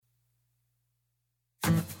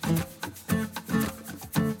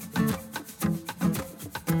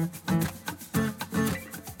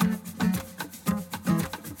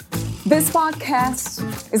This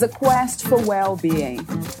podcast is a quest for well-being,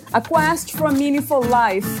 a quest for a meaningful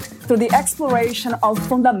life through the exploration of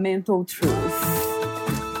fundamental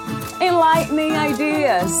truth. Enlightening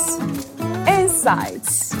ideas,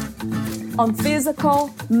 insights on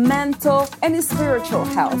physical, mental, and spiritual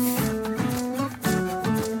health.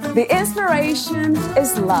 The inspiration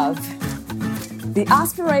is love. The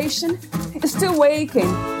aspiration is to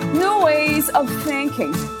awaken new ways of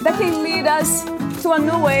thinking that can lead us to a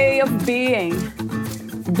new way of being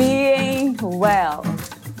well.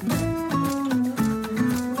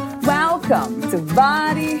 Welcome to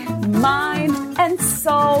Body, Mind, and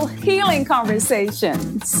Soul Healing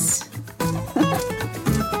Conversations.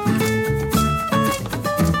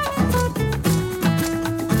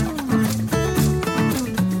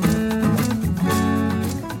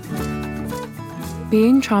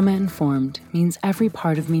 Being trauma-informed means every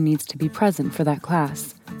part of me needs to be present for that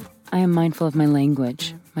class. I am mindful of my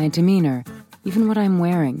language, my demeanor, even what I'm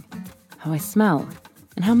wearing, how I smell,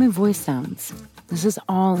 and how my voice sounds. This is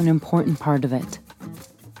all an important part of it.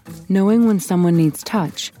 Knowing when someone needs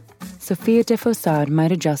touch, Sophia de Fossard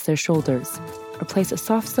might adjust their shoulders or place a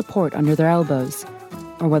soft support under their elbows,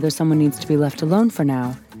 or whether someone needs to be left alone for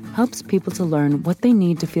now helps people to learn what they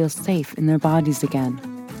need to feel safe in their bodies again.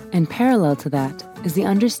 And parallel to that is the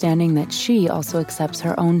understanding that she also accepts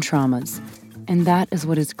her own traumas. And that is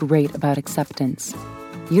what is great about acceptance.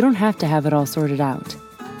 You don't have to have it all sorted out.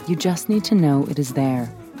 You just need to know it is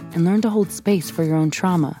there and learn to hold space for your own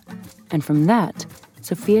trauma. And from that,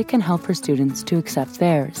 Sophia can help her students to accept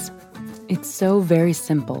theirs. It's so very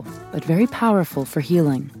simple, but very powerful for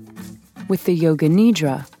healing. With the Yoga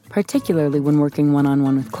Nidra, particularly when working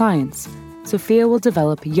one-on-one with clients, Sophia will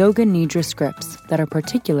develop Yoga Nidra scripts that are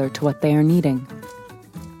particular to what they are needing.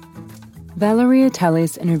 Valeria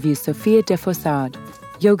Teles interviews Sophia de Fossard,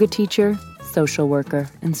 yoga teacher, social worker,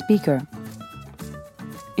 and speaker.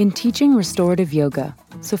 In teaching restorative yoga,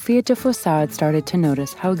 Sophia de Fossard started to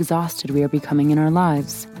notice how exhausted we are becoming in our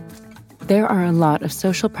lives. There are a lot of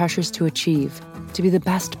social pressures to achieve, to be the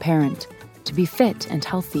best parent, to be fit and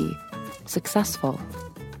healthy, successful.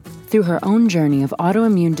 Through her own journey of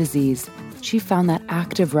autoimmune disease, she found that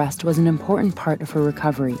active rest was an important part of her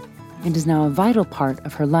recovery and is now a vital part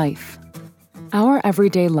of her life. Our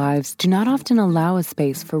everyday lives do not often allow a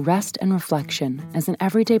space for rest and reflection as an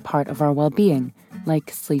everyday part of our well-being, like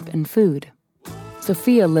sleep and food.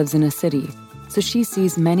 Sophia lives in a city, so she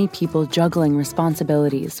sees many people juggling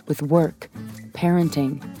responsibilities with work,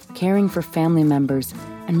 parenting, caring for family members,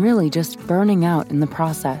 and really just burning out in the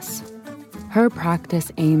process. Her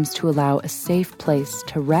practice aims to allow a safe place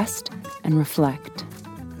to rest and reflect.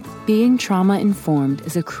 Being trauma-informed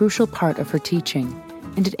is a crucial part of her teaching,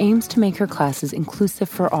 and it aims to make her classes inclusive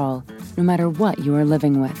for all, no matter what you are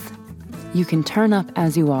living with. You can turn up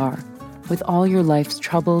as you are, with all your life's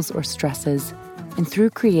troubles or stresses, and through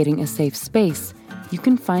creating a safe space, you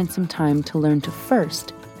can find some time to learn to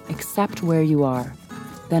first accept where you are,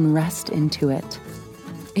 then rest into it.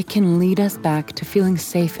 It can lead us back to feeling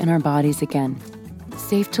safe in our bodies again,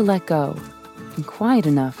 safe to let go, and quiet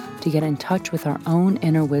enough to get in touch with our own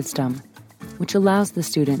inner wisdom, which allows the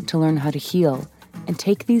student to learn how to heal and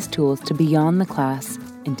take these tools to beyond the class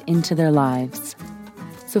and into their lives.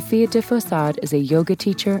 Sophia de Fossard is a yoga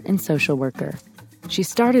teacher and social worker. She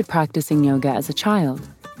started practicing yoga as a child,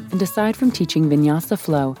 and aside from teaching Vinyasa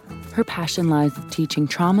flow, her passion lies with teaching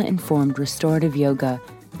trauma-informed restorative yoga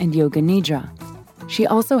and Yoga Nidra. She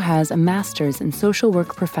also has a master's in social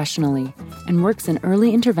work professionally and works in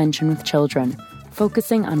early intervention with children,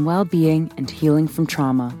 focusing on well-being and healing from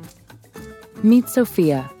trauma. Meet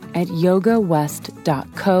Sophia at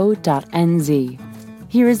yogawest.co.nz.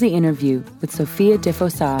 Here is the interview with Sophia de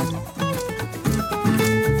Fossard.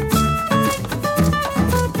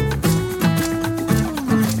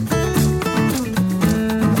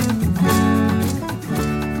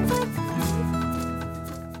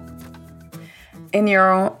 In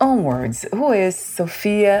your own words, who is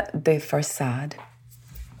Sophia de Fossard?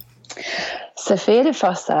 Sophia de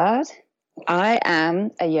Fossard, I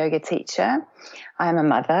am a yoga teacher. I'm a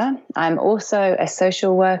mother. I'm also a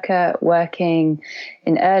social worker working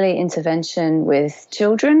in early intervention with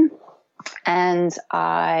children. And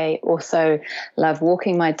I also love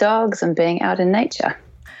walking my dogs and being out in nature.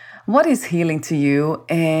 What is healing to you,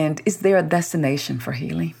 and is there a destination for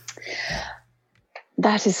healing?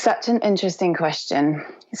 That is such an interesting question.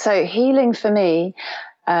 So healing for me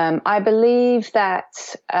I believe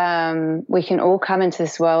that we can all come into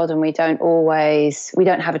this world, and we don't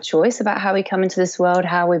have a choice about how we come into this world,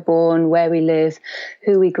 how we're born, where we live,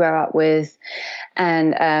 who we grow up with.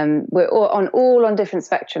 And we're all on different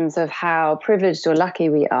spectrums of how privileged or lucky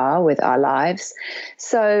we are with our lives.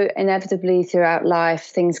 So inevitably throughout life,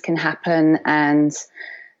 things can happen, and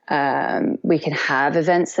we can have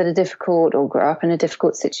events that are difficult or grow up in a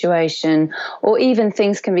difficult situation, or even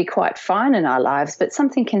things can be quite fine in our lives, but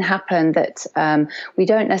something can happen that we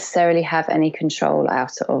don't necessarily have any control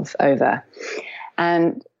over.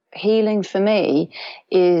 And healing for me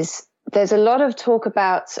is, there's a lot of talk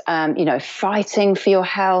about, fighting for your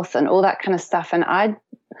health and all that kind of stuff. And I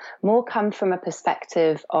more come from a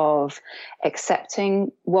perspective of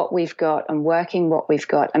accepting what we've got and working what we've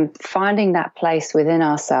got and finding that place within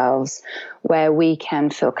ourselves where we can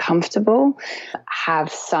feel comfortable,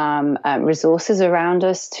 have some resources around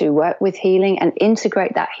us to work with healing and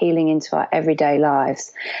integrate that healing into our everyday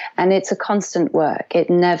lives. And it's a constant work.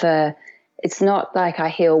 It's not like I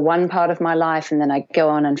heal one part of my life and then I go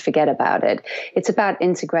on and forget about it. It's about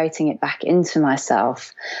integrating it back into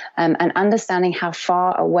myself, and understanding how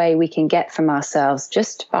far away we can get from ourselves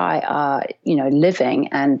just by our, living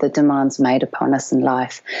and the demands made upon us in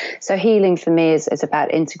life. So healing for me is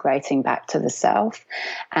about integrating back to the self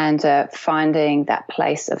and finding that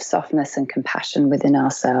place of softness and compassion within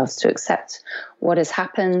ourselves to accept what has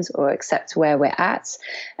happened or accept where we're at.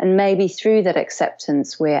 And maybe through that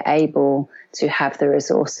acceptance, we're able to have the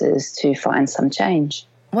resources to find some change.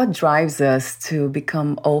 What drives us to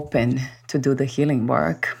become open to do the healing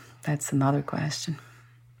work? That's another question.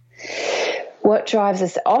 What drives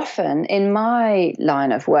us often in my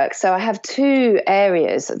line of work? So I have two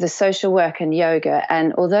areas, the social work and yoga.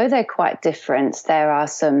 And although they're quite different, there are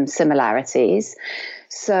some similarities.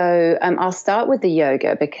 So I'll start with the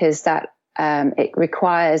yoga because that it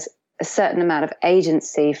requires a certain amount of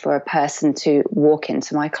agency for a person to walk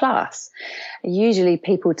into my class. Usually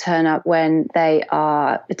people turn up when they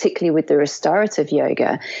are, particularly with the restorative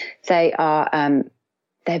yoga,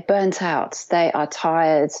 they're burnt out, they are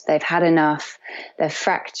tired, they've had enough, they're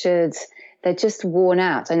fractured, they're just worn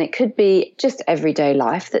out. And it could be just everyday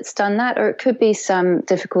life that's done that, or it could be some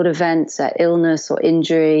difficult events, illness or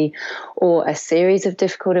injury, or a series of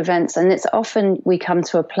difficult events. And it's often we come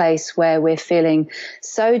to a place where we're feeling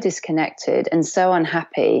so disconnected and so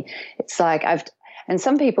unhappy. It's like and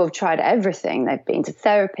some people have tried everything. They've been to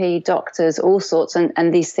therapy, doctors, all sorts,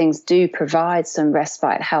 and these things do provide some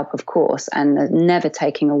respite help, of course, and they're never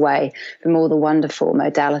taking away from all the wonderful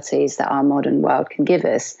modalities that our modern world can give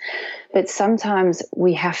us. But sometimes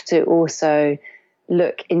we have to also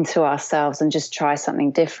look into ourselves and just try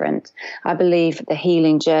something different. I believe the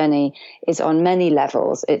healing journey is on many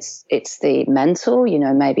levels. It's the mental,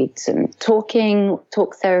 maybe some talk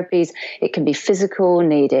therapies. It can be physical,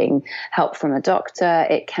 needing help from a doctor.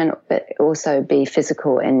 It can also be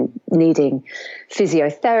physical in needing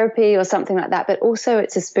physiotherapy or something like that. But also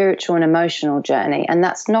it's a spiritual and emotional journey. And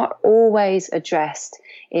that's not always addressed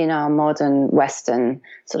in our modern Western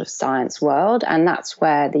sort of science world. And that's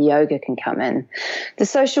where the yoga can come in. The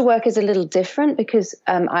social work is a little different because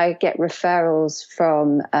I get referrals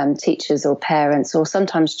from teachers or parents, or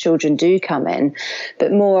sometimes children do come in.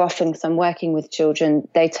 But more often, because I'm working with children,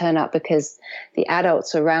 they turn up because the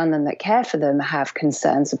adults around them that care for them have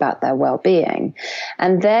concerns about their well-being.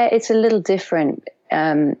 And there it's a little different.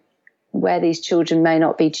 Where these children may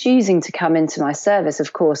not be choosing to come into my service.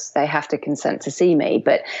 Of course, they have to consent to see me,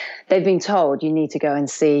 but they've been told you need to go and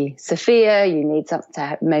see Sophia, you need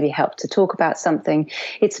to maybe help to talk about something.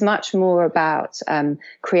 It's much more about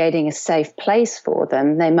creating a safe place for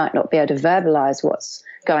them. They might not be able to verbalize what's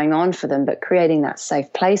going on for them, but creating that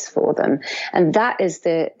safe place for them. And that is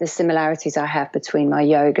the similarities I have between my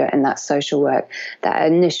yoga and that social work. That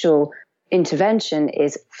initial intervention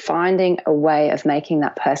is finding a way of making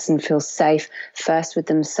that person feel safe, first with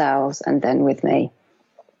themselves and then with me.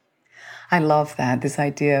 I love that, this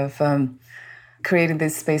idea of creating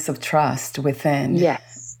this space of trust within.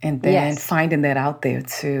 Yes. And then finding that out there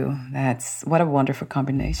too. That's what a wonderful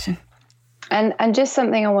combination. And just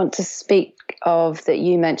something I want to speak of that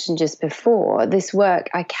you mentioned just before, this work,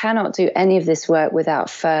 I cannot do any of this work without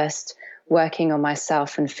first working on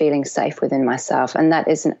myself and feeling safe within myself. And that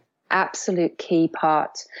is an absolute key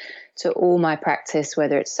part to all my practice,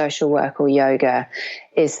 whether it's social work or yoga,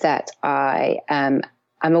 is that I'm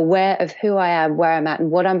aware of who I am, where I'm at,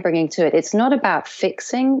 and what I'm bringing to it. It's not about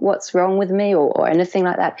fixing what's wrong with me or anything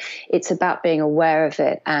like that. It's about being aware of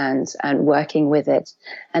it and working with it.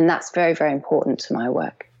 And that's very, very important to my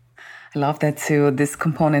work. I love that too, this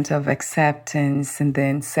component of acceptance and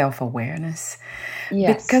then self-awareness.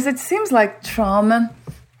 Yes. Because it seems like trauma,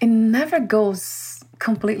 it never goes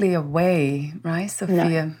completely away, right,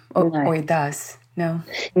 Sophia? No. Or it does? No?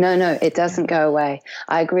 No, it doesn't go away.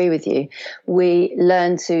 I agree with you. We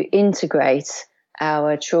learn to integrate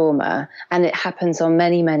our trauma, and it happens on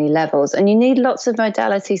many, many levels. And you need lots of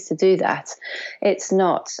modalities to do that. It's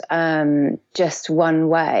not just one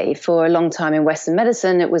way. For a long time in Western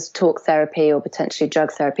medicine, it was talk therapy or potentially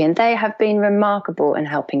drug therapy, and they have been remarkable in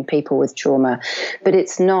helping people with trauma. But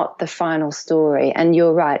it's not the final story. And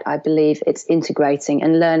you're right, I believe it's integrating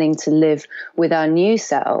and learning to live with our new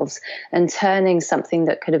selves and turning something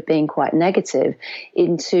that could have been quite negative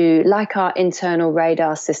into like our internal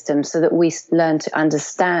radar system, so that we learn to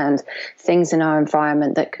understand things in our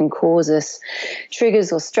environment that can cause us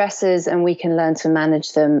triggers or stresses, and we can learn to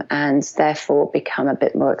manage them and therefore become a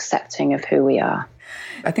bit more accepting of who we are.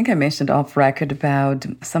 I think I mentioned off record about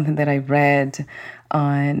something that I read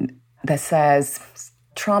on that says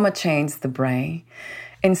trauma changes the brain.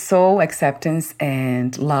 And so acceptance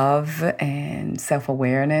and love and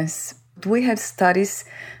self-awareness. Do we have studies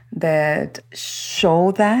that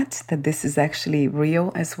show that this is actually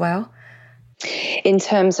real as well? In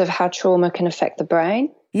terms of how trauma can affect the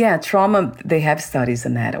brain? Yeah, trauma, they have studies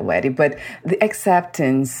on that already, but the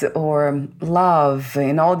acceptance or love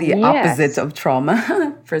and all the opposites of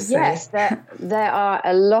trauma, per se. Yes, there are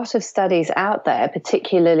a lot of studies out there,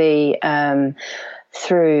 particularly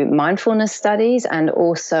through mindfulness studies, and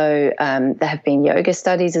also there have been yoga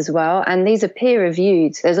studies as well. And these are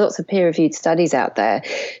peer-reviewed. There's lots of peer-reviewed studies out there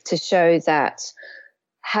to show that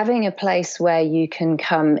having a place where you can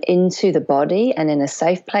come into the body and in a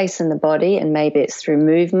safe place in the body, and maybe it's through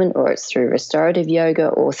movement or it's through restorative yoga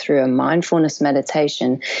or through a mindfulness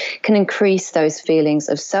meditation, can increase those feelings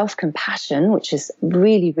of self-compassion, which is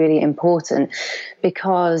really, really important,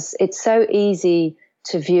 because it's so easy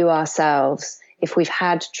to view ourselves if we've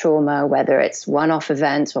had trauma, whether it's one-off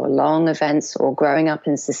events or long events or growing up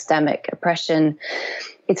in systemic oppression.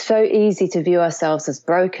 It's so easy to view ourselves as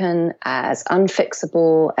broken, as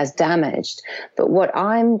unfixable, as damaged. But what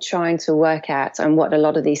I'm trying to work at, and what a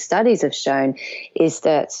lot of these studies have shown, is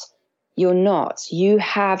that you're not. You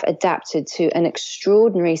have adapted to an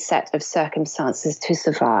extraordinary set of circumstances to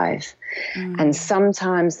survive. And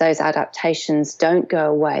sometimes those adaptations don't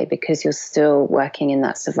go away because you're still working in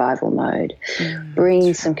that survival mode.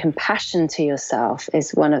 Bringing some compassion to yourself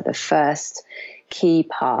is one of the first key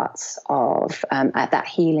parts of that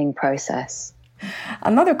healing process.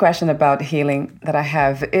 Another question about healing that I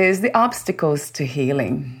have is the obstacles to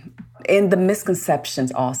healing and the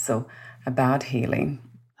misconceptions also about healing.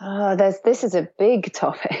 This is a big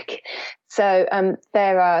topic. So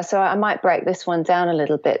I might break this one down a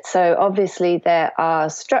little bit. So obviously there are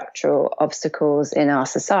structural obstacles in our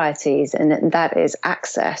societies, and that is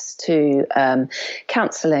access to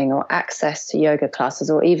counselling or access to yoga classes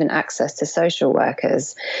or even access to social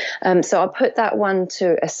workers. So I'll put that one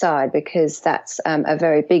to aside because that's a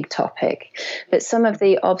very big topic. But some of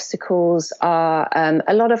the obstacles are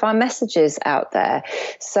a lot of our messages out there.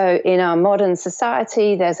 So in our modern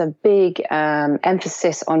society, there's a big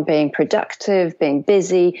emphasis on being productive, being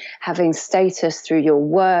busy, having status through your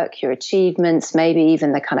work, your achievements, maybe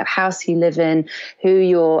even the kind of house you live in, who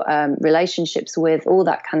your relationships with, all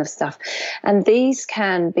that kind of stuff. And these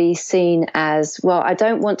can be seen as, well, I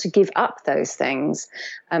don't want to give up those things.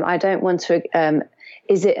 I don't want to...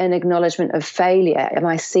 Is it an acknowledgement of failure? Am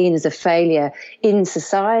I seen as a failure in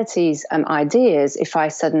society's ideas if I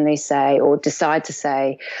suddenly say or decide to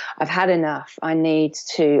say, I've had enough, I need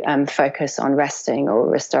to focus on resting or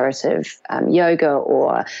restorative yoga,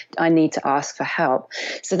 or I need to ask for help?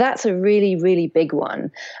 So that's a really, really big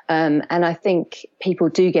one. And I think people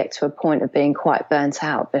do get to a point of being quite burnt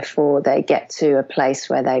out before they get to a place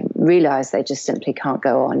where they realize they just simply can't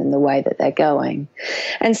go on in the way that they're going.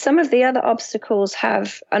 And some of the other obstacles have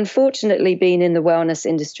unfortunately been in the wellness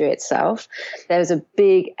industry itself. There's a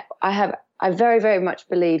big, I very, very much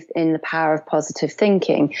believe in the power of positive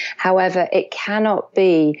thinking. However, it cannot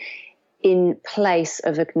be in place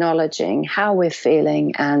of acknowledging how we're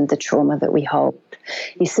feeling and the trauma that we hold.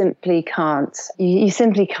 You simply can't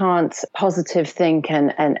positive think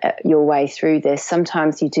and your way through this.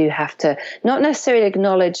 Sometimes you do have to not necessarily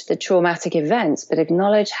acknowledge the traumatic events, but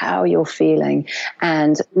acknowledge how you're feeling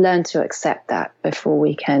and learn to accept that before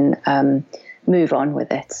we can move on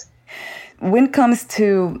with it. When it comes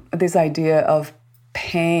to this idea of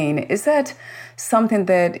pain, is that something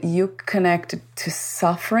that you connect to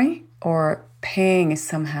suffering, or pain is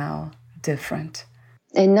somehow different?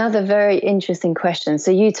 Another very interesting question.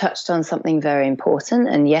 So you touched on something very important.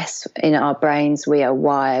 And yes, in our brains, we are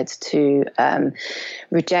wired to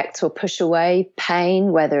reject or push away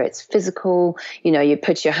pain, whether it's physical, you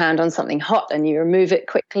put your hand on something hot and you remove it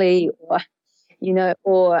quickly, or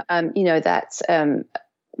that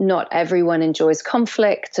not everyone enjoys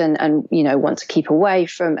conflict and want to keep away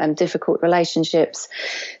from difficult relationships.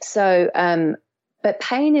 So, but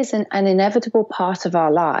pain is an inevitable part of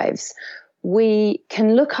our lives. We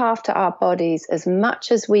can look after our bodies as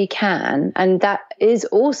much as we can, and that is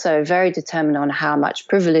also very determined on how much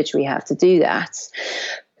privilege we have to do that.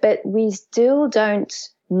 But we still don't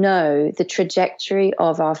know the trajectory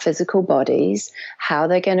of our physical bodies, how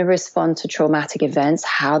they're going to respond to traumatic events,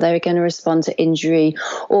 how they're going to respond to injury,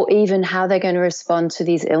 or even how they're going to respond to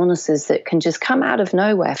these illnesses that can just come out of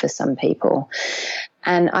nowhere for some people.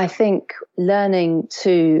 And I think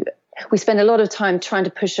we spend a lot of time trying to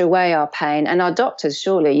push away our pain, and our doctors,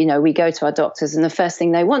 surely, we go to our doctors and the first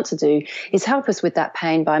thing they want to do is help us with that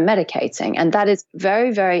pain by medicating. And that is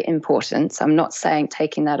very, very important. I'm not saying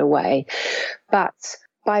taking that away, but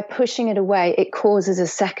by pushing it away, it causes a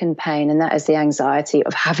second pain, and that is the anxiety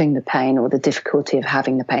of having the pain or the difficulty of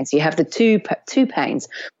having the pain. So you have the two pains,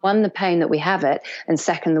 one, the pain that we have it, and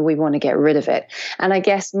second, that we want to get rid of it. And I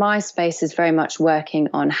guess my space is very much working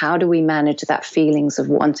on how do we manage that feelings of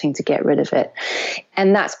wanting to get rid of it.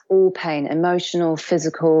 And that's all pain, emotional,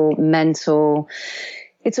 physical, mental.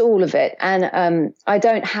 It's all of it. And I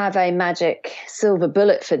don't have a magic silver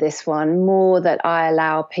bullet for this one, more that I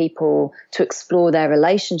allow people to explore their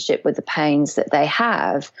relationship with the pains that they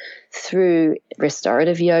have through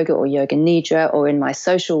restorative yoga or yoga nidra, or in my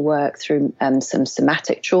social work through some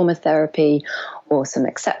somatic trauma therapy or some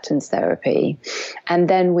acceptance therapy. And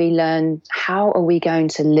then we learn, how are we going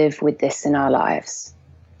to live with this in our lives?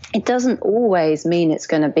 It doesn't always mean it's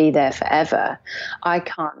going to be there forever. I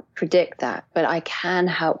can't predict that, but I can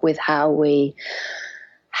help with how we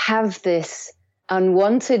have this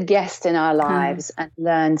unwanted guest in our lives and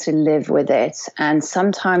learn to live with it. And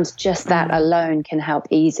sometimes just that alone can help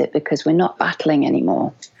ease it, because we're not battling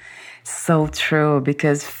anymore. So true,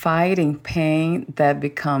 because fighting pain, that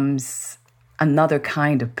becomes another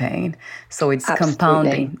kind of pain. So it's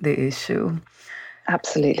compounding the issue.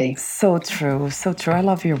 Absolutely. So true. So true. I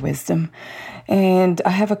love your wisdom. And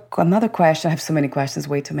I have another question. I have so many questions,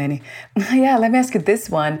 way too many. Yeah, let me ask you this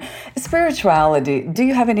one. Spirituality. Do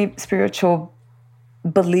you have any spiritual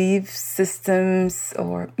belief systems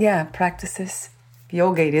or, practices?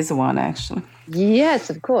 Yoga, it is one, actually. Yes,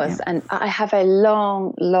 of course. Yeah. And I have a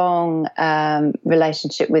long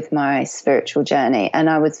relationship with my spiritual journey. And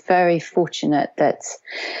I was very fortunate that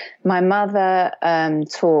my mother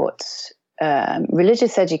taught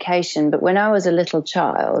religious education, but when I was a little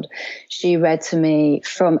child, she read to me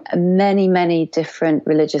from many, many different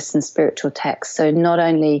religious and spiritual texts. So not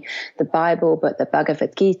only the Bible, but the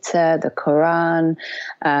Bhagavad Gita, the Quran,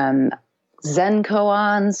 Zen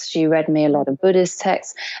koans. She read me a lot of Buddhist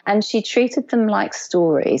texts, and she treated them like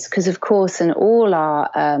stories, because of course in all our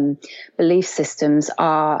belief systems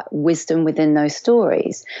are wisdom within those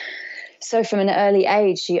stories. So from an early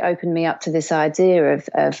age, she opened me up to this idea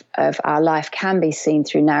of our life can be seen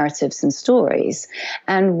through narratives and stories.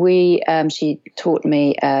 And she taught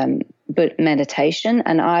me meditation,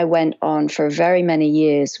 and I went on for very many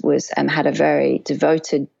years, had a very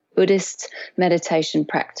devoted Buddhist meditation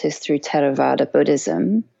practice through Theravada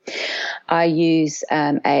Buddhism. I use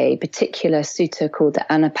a particular sutta called the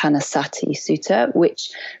Anapanasati Sutta,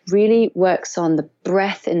 which really works on the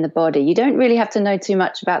breath in the body. You don't really have to know too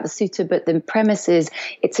much about the sutta, but the premise is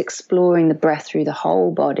it's exploring the breath through the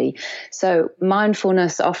whole body. So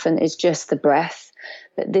mindfulness often is just the breath,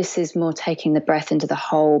 but this is more taking the breath into the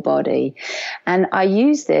whole body. And I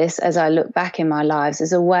use this, as I look back in my lives,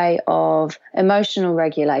 as a way of emotional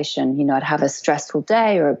regulation. I'd have a stressful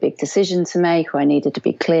day or a big decision to make, or I needed to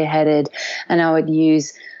be clear-headed, and I would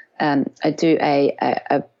use, I do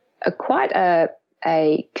quite a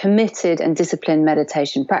committed and disciplined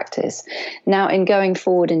meditation practice. Now, in going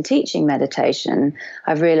forward in teaching meditation,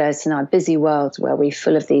 I've realized in our busy world where we're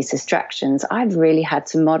full of these distractions, I've really had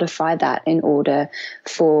to modify that in order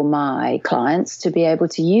for my clients to be able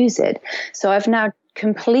to use it. So I've now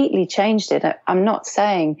completely changed it. I'm not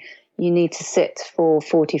saying you need to sit for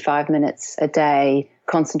 45 minutes a day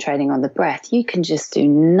concentrating on the breath. You can just do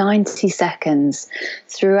 90 seconds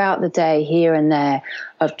throughout the day, here and there,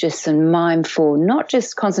 of just some mindful, not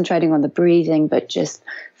just concentrating on the breathing, but just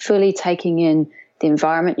fully taking in the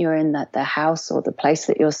environment you're in, that the house or the place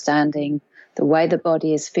that you're standing, the way the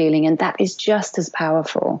body is feeling, and that is just as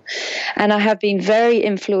powerful. And I have been very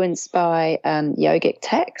influenced by yogic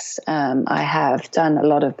texts. I have done a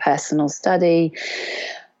lot of personal study.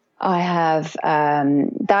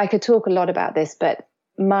 I could talk a lot about this, but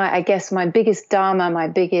I guess my biggest dharma, my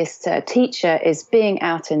biggest teacher is being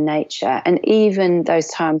out in nature. And even those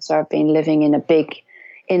times where I've been living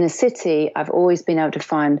in a city, I've always been able to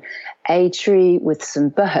find a tree with some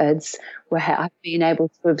birds where I've been able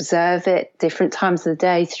to observe it different times of the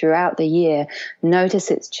day throughout the year, notice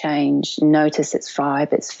its change, notice its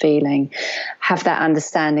vibe, its feeling, have that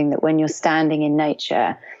understanding that when you're standing in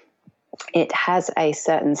nature, it has a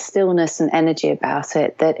certain stillness and energy about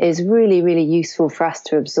it that is really, really useful for us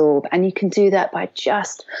to absorb. And you can do that by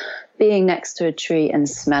just being next to a tree and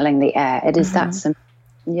smelling the air. It is that simple.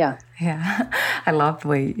 Yeah. Yeah. I love the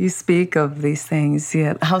way you speak of these things.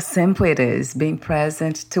 Yeah. How simple it is being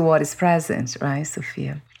present to what is present, right,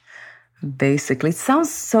 Sophia? Basically, it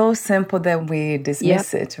sounds so simple that we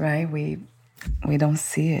dismiss it, right? We don't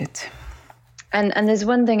see it. And there's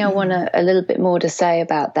one thing I want a little bit more to say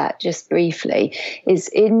about that, just briefly, is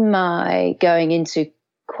in my going into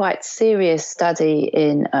quite serious study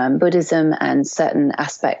in Buddhism and certain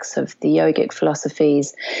aspects of the yogic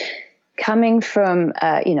philosophies, coming from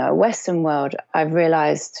a Western world, I've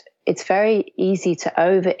realized it's very easy to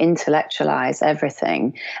over-intellectualize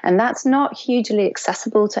everything. And that's not hugely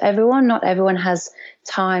accessible to everyone. Not everyone has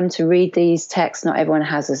time to read these texts. Not everyone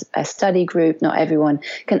has a study group. Not everyone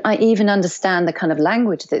can even understand the kind of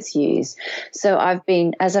language that's used. So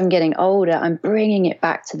as I'm getting older, I'm bringing it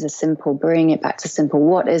back to simple.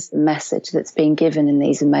 What is the message that's being given in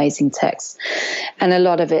these amazing texts? And a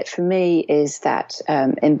lot of it for me is that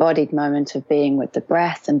embodied moment of being with the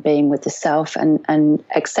breath and being with the self and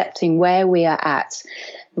accepting where we are at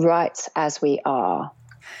right as we are.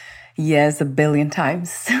 Yes, 1 billion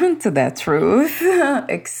times to that truth.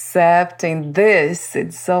 Accepting this,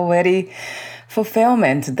 it's already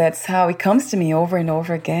fulfillment. That's how it comes to me over and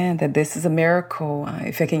over again, that this is a miracle.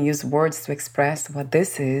 If I can use words to express what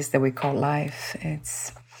this is that we call life,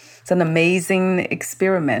 it's an amazing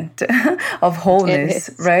experiment of wholeness,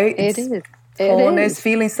 right? It is. Wholeness,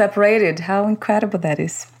 feeling separated. How incredible that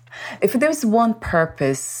is. If there's one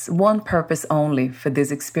purpose only for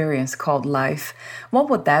this experience called life, what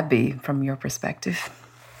would that be from your perspective?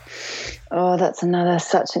 Oh, that's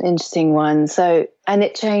such an interesting one. So, and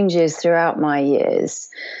it changes throughout my years,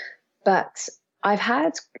 but I've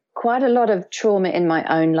had quite a lot of trauma in my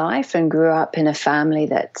own life and grew up in a family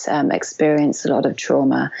that experienced a lot of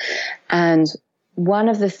trauma. And one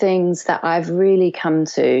of the things that I've really come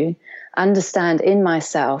to understand in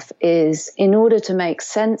myself is, in order to make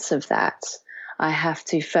sense of that, I have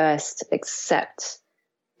to first accept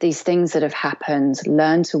these things that have happened,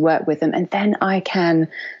 learn to work with them, and then I can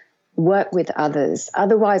work with others.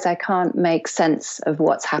 Otherwise, I can't make sense of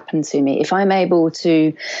what's happened to me. If I'm able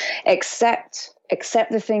to accept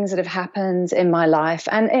the things that have happened in my life,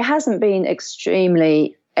 and it hasn't been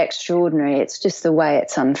extremely extraordinary, it's just the way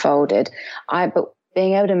it's unfolded. But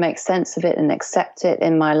being able to make sense of it and accept it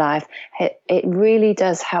in my life, it really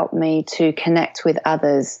does help me to connect with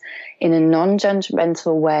others in a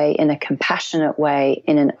non-judgmental way, in a compassionate way,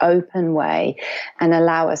 in an open way, and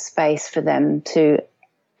allow a space for them to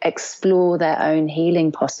explore their own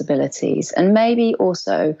healing possibilities and maybe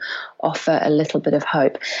also offer a little bit of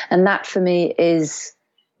hope. And that for me is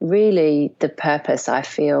really the purpose, I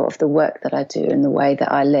feel, of the work that I do and the way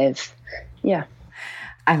that I live. Yeah.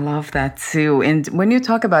 I love that too. And when you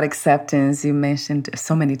talk about acceptance, you mentioned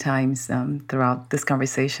so many times throughout this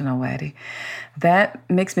conversation already, that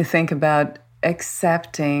makes me think about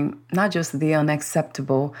accepting not just the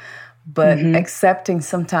unacceptable, but accepting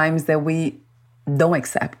sometimes that we don't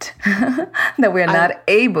accept, that we are not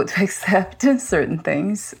able to accept certain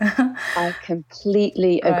things. I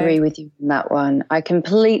completely agree with you on that one. I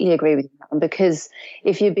completely agree with you on that one, because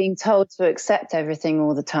if you're being told to accept everything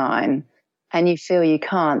all the time, and you feel you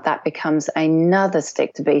can't, that becomes another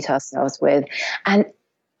stick to beat ourselves with. And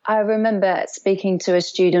I remember speaking to a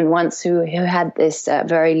student once who had this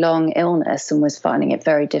very long illness and was finding it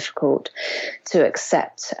very difficult to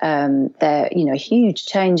accept their huge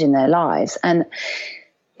change in their lives. And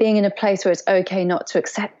being in a place where it's okay not to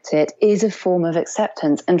accept it is a form of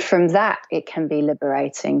acceptance. And from that, it can be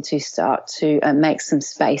liberating to start to make some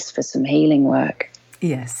space for some healing work.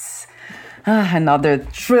 Yes. Another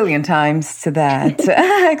trillion times to that.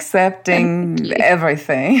 Accepting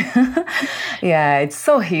everything. Yeah, it's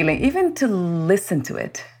so healing. Even to listen to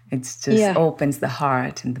it, it just opens the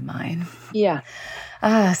heart and the mind. Yeah.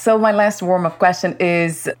 So my last warm-up question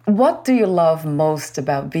is, what do you love most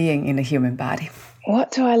about being in a human body?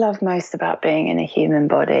 What do I love most about being in a human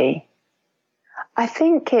body? I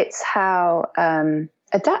think it's how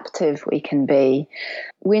adaptive we can be.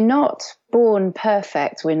 We're not born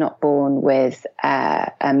perfect. We're not born with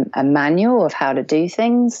a manual of how to do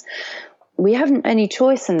things. We haven't any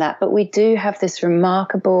choice in that, but we do have this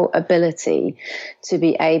remarkable ability to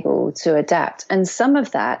be able to adapt. And some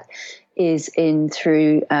of that is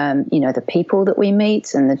through the people that we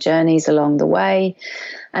meet and the journeys along the way.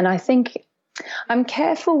 And I think I'm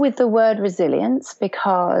careful with the word resilience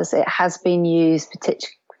because it has been used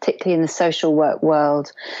particularly in the social work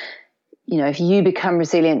world. If you become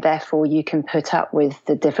resilient, therefore you can put up with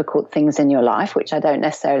the difficult things in your life, which I don't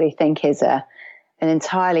necessarily think is an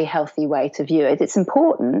entirely healthy way to view it. It's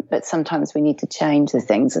important, but sometimes we need to change the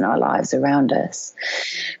things in our lives around us.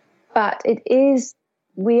 But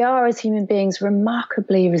we are as human beings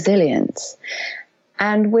remarkably resilient.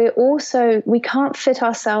 And we can't fit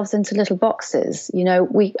ourselves into little boxes.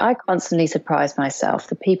 I constantly surprise myself.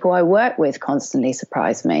 The people I work with constantly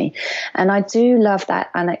surprise me. And I do love that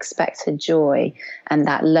unexpected joy and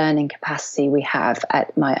that learning capacity we have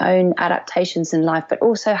at my own adaptations in life, but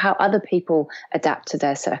also how other people adapt to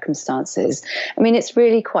their circumstances. I mean, it's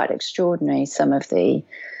really quite extraordinary, some of the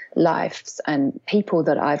lives and people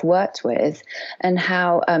that I've worked with, and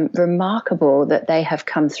how remarkable that they have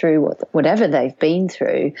come through whatever they've been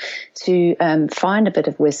through to find a bit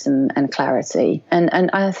of wisdom and clarity.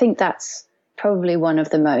 And I think that's probably one of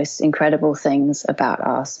the most incredible things about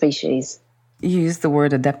our species. You use the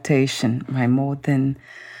word adaptation, right, more than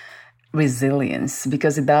resilience,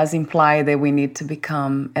 because it does imply that we need to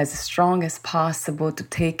become as strong as possible to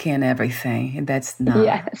take in everything. That's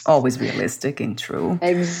not always realistic and true.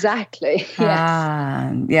 Exactly.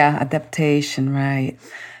 Yes. Adaptation, right.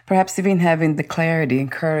 Perhaps even having the clarity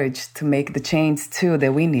and courage to make the change too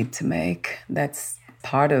that we need to make. That's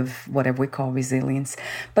part of whatever we call resilience,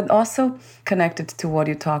 but also connected to what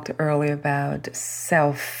you talked earlier about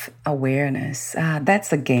self-awareness.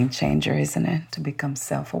 That's a game changer, isn't it? To become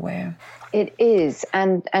self-aware. It is.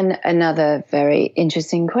 And another very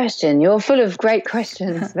interesting question. You're full of great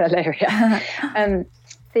questions, Valeria.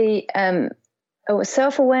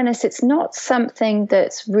 Self-awareness, it's not something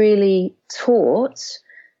that's really taught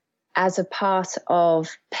as a part of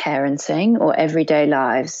parenting or everyday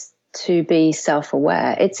lives, to be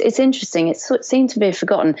self-aware. It's interesting. It seemed to be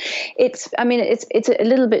forgotten. It's a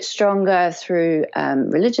little bit stronger through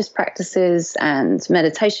religious practices and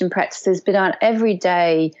meditation practices, but on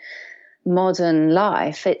everyday modern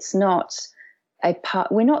life, it's not a part.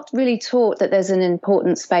 We're not really taught that there's an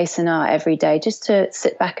important space in our everyday just to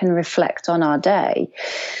sit back and reflect on our day.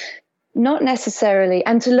 Not necessarily,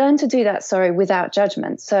 and to learn to do that, without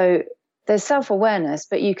judgment. So there's self-awareness,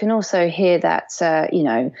 but you can also hear that,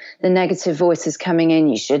 the negative voices coming in.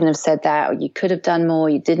 You shouldn't have said that, or you could have done more.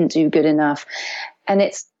 You didn't do good enough. And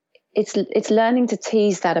it's learning to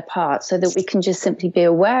tease that apart so that we can just simply be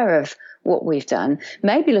aware of what we've done.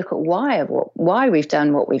 Maybe look at why we've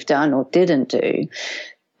done what we've done or didn't do,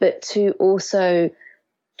 but to also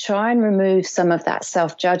try and remove some of that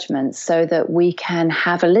self-judgment so that we can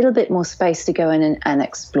have a little bit more space to go in and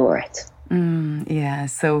explore it.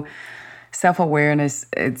 So self-awareness,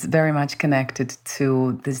 it's very much connected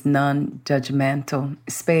to this non-judgmental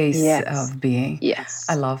space of being. Yes.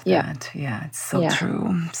 I love that. Yeah, it's so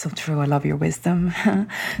true. So true. I love your wisdom.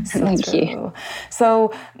 Thank you.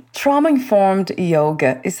 So trauma-informed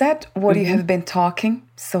yoga, is that what you have been talking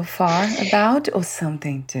so far about, or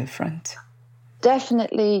something different?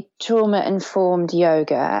 Definitely trauma-informed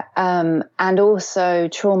yoga, and also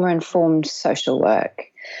trauma-informed social work.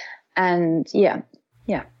 And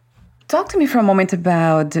Talk to me for a moment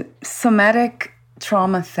about somatic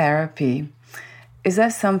trauma therapy. Is that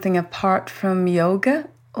something apart from yoga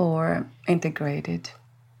or integrated?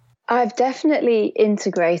 I've definitely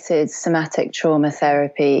integrated somatic trauma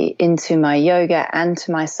therapy into my yoga and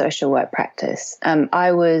to my social work practice.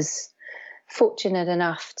 I was fortunate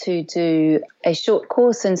enough to do a short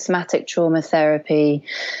course in somatic trauma therapy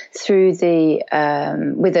through with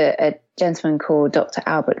a gentleman called Dr.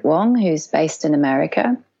 Albert Wong, who's based in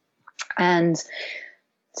America. And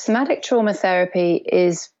somatic trauma therapy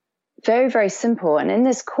is very, very simple. And in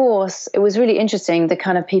this course, it was really interesting, the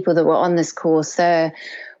kind of people that were on this course. There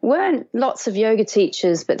weren't lots of yoga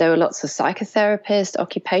teachers, but there were lots of psychotherapists,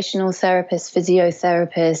 occupational therapists,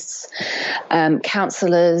 physiotherapists,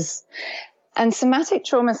 counselors. And somatic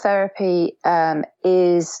trauma therapy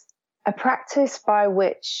is a practice by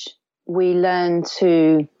which we learn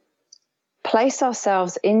to place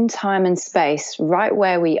ourselves in time and space right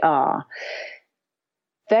where we are.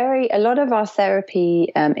 a lot of our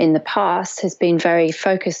therapy in the past has been very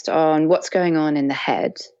focused on what's going on in the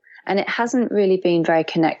head. And it hasn't really been very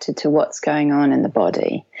connected to what's going on in the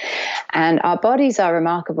body. And our bodies are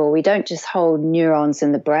remarkable. We don't just hold neurons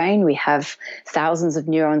in the brain. We have thousands of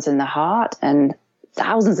neurons in the heart and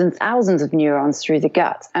thousands of neurons through the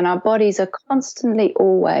gut. And our bodies are constantly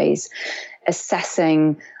always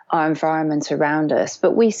assessing our environment around us.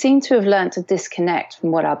 But we seem to have learned to disconnect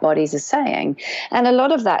from what our bodies are saying. And a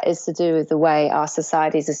lot of that is to do with the way our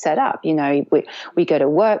societies are set up. You know, we go to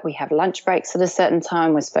work, we have lunch breaks at a certain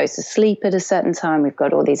time, we're supposed to sleep at a certain time, we've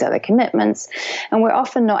got all these other commitments. And we're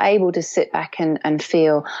often not able to sit back and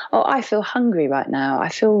feel, oh, I feel hungry right now, I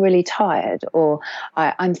feel really tired, or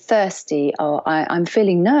I'm thirsty, or I'm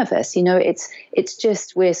feeling nervous. You know, it's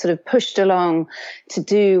just we're sort of pushed along to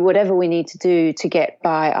do whatever we need to do to get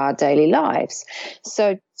by our daily lives.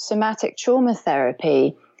 So somatic trauma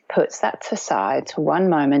therapy puts that aside to one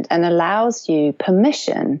moment and allows you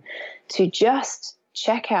permission to just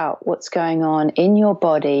check out what's going on in your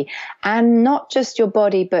body, and not just your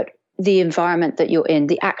body, but the environment that you're in,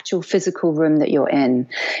 the actual physical room that you're in.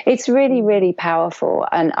 It's really, really powerful.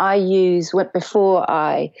 And I use before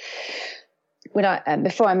I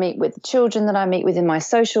meet with the children that I meet with in my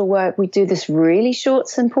social work, we do this really short,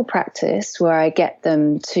 simple practice where I get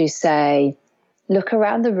them to say, look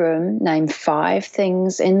around the room, name 5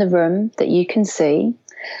 things in the room that you can see.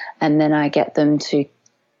 And then I get them to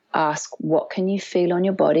ask, what can you feel on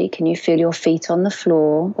your body? Can you feel your feet on the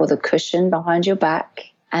floor or the cushion behind your back?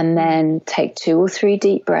 And then take 2 or 3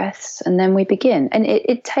 deep breaths, and then we begin. And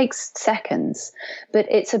it takes seconds, but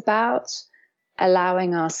it's about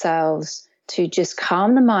allowing ourselves to just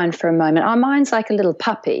calm the mind for a moment. Our mind's like a little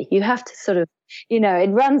puppy. You have to sort of, you know, it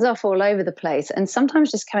runs off all over the place. And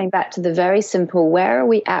sometimes just coming back to the very simple, where are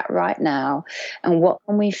we at right now? And what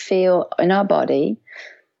can we feel in our body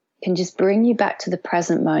can just bring you back to the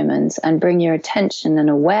present moment and bring your attention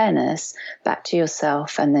and awareness back to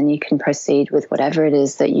yourself. And then you can proceed with whatever it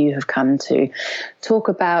is that you have come to talk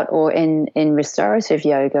about, or in restorative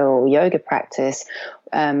yoga or yoga practice,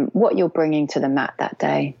 what you're bringing to the mat that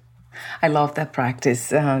day. I love that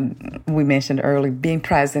practice. We mentioned earlier, being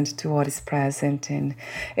present to what is present. And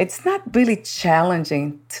it's not really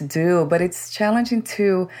challenging to do, but it's challenging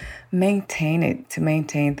to maintain it, to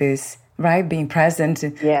maintain this, right? Being present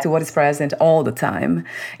to what is present all the time.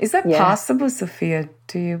 Is that possible, Sophia?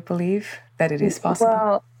 Do you believe that it is possible?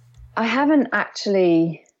 Well, I haven't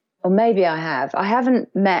actually, or maybe I have. I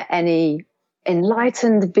haven't met any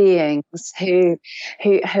enlightened beings who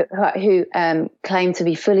claim to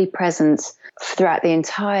be fully present throughout the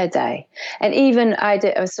entire day. And even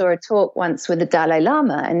I saw a talk once with the Dalai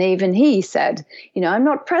Lama, and even he said, you know, I'm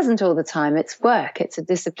not present all the time. It's work. It's a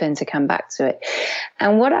discipline to come back to it.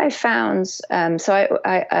 And what I found,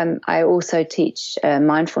 I also teach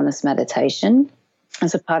mindfulness meditation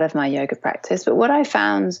as a part of my yoga practice. But what I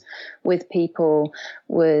found with people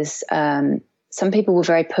was some people were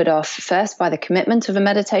very put off first by the commitment of a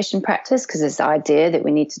meditation practice, because there's the idea that we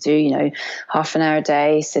need to do, you know, half an hour a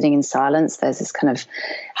day sitting in silence. There's this kind of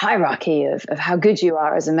hierarchy of how good you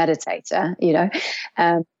are as a meditator, you know.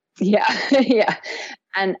 And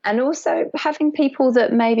also having people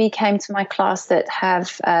that maybe came to my class that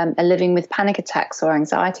have are living with panic attacks or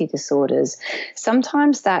anxiety disorders.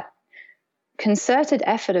 Sometimes that concerted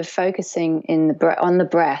effort of focusing on the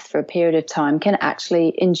breath for a period of time can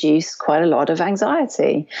actually induce quite a lot of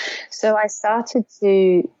anxiety. So I started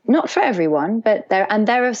to, not for everyone, but there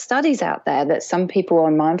are studies out there that some people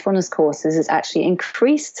on mindfulness courses has actually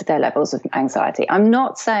increased their levels of anxiety. I'm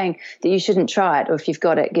not saying that you shouldn't try it, or if you've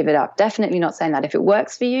got it, give it up. Definitely not saying that. If it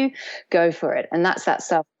works for you, go for it. And that's that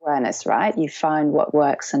self-awareness, right? You find what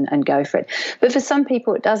works and go for it. But for some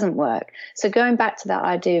people, it doesn't work. So going back to that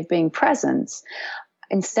idea of being present,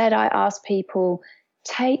 instead I ask people,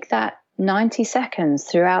 take that 90 seconds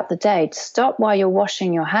throughout the day to stop while you're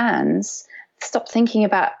washing your hands. Stop thinking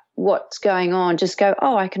about what's going on. Just go,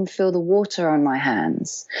 oh, I can feel the water on my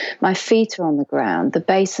hands. My feet are on the ground. The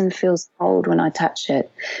basin feels cold when I touch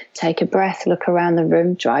it. Take a breath, look around the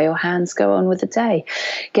room, dry your hands, go on with the day.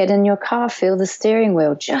 Get in your car, feel the steering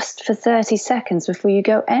wheel just for 30 seconds before you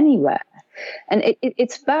go anywhere. And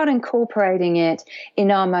it's about incorporating it in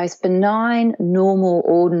our most benign, normal,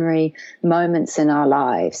 ordinary moments in our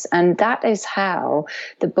lives. And that is how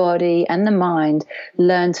the body and the mind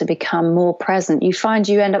learn to become more present. You find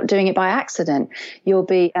you end up doing it by accident. You'll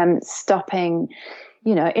be stopping,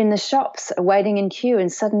 you know, in the shops, waiting in queue,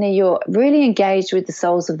 and suddenly you're really engaged with the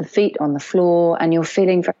soles of the feet on the floor, and you're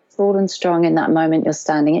feeling very graceful and strong in that moment you're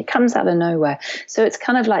standing. It comes out of nowhere. So it's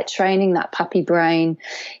kind of like training that puppy brain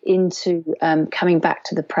into coming back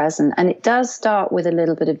to the present. And it does start with a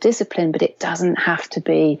little bit of discipline, but it doesn't have to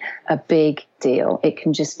be a big deal. It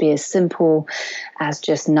can just be as simple as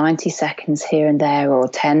just 90 seconds here and there, or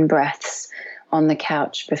 10 breaths on the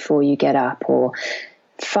couch before you get up, or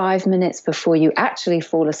 5 minutes before you actually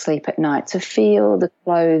fall asleep at night, to feel the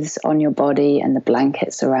clothes on your body and the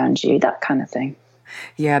blankets around you, that kind of thing.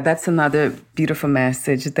 Yeah, that's another beautiful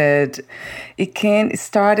message, that it can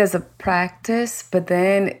start as a practice, but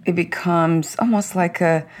then it becomes almost like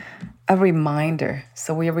a reminder.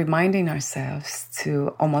 So we are reminding ourselves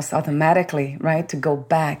to almost automatically, right, to go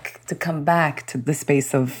back, to come back to the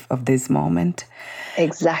space of this moment.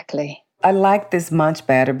 Exactly. I like this much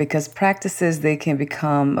better, because practices, they can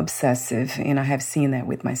become obsessive. And I have seen that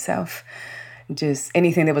with myself. Just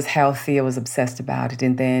anything that was healthy, I was obsessed about it.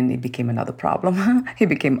 And then it became another problem. It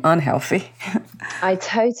became unhealthy. I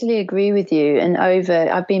totally agree with you. And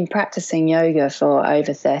I've been practicing yoga for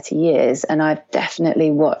over 30 years, and I've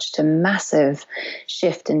definitely watched a massive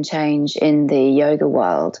shift and change in the yoga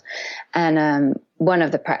world. And one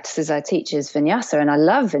of the practices I teach is vinyasa, and I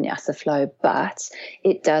love vinyasa flow, but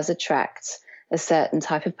it does attract a certain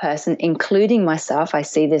type of person, including myself. I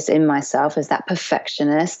see this in myself as that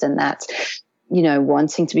perfectionist, and that, you know,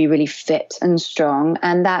 wanting to be really fit and strong,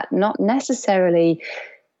 and that not necessarily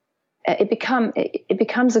it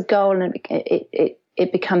becomes a goal, and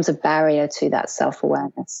it becomes a barrier to that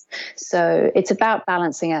self-awareness. So it's about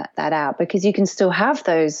balancing that out, because you can still have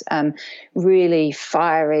those really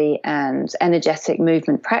fiery and energetic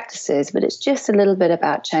movement practices, but it's just a little bit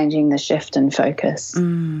about changing the shift and focus.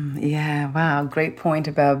 Yeah, wow, great point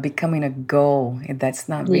about becoming a goal. That's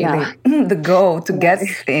not really the goal to get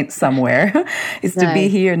somewhere. It's to be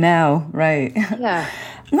here now, right? Yeah.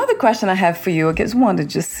 Another question I have for you, I guess one that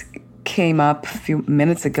just came up a few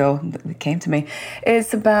minutes ago, it came to me,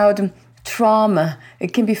 is about trauma.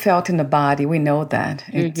 It can be felt in the body. We know that.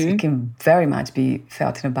 It can very much be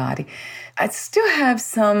felt in the body. I still have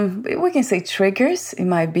some, we can say triggers. It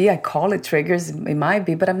might be, I call it triggers. It might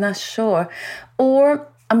be, but I'm not sure.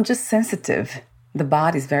 Or I'm just sensitive. The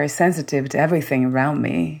body is very sensitive to everything around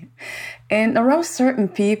me. And around certain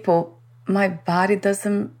people, my body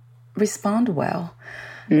doesn't respond well.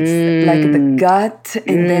 It's like the gut,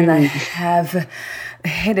 and then I have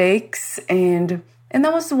headaches, and I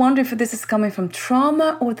was wondering if this is coming from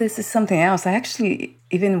trauma or this is something else. I actually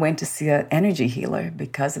even went to see an energy healer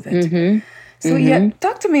because of it. So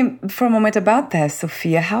talk to me for a moment about that,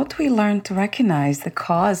 Sophia. How do we learn to recognize the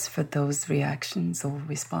cause for those reactions or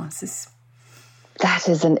responses? That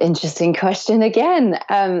is an interesting question again.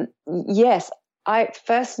 Yes, I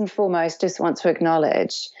first and foremost just want to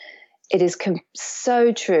acknowledge it is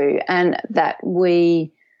so true, and that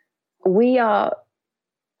we are,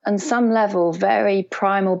 on some level, very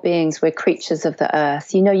primal beings. We're creatures of the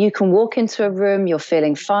earth. You know, you can walk into a room, you're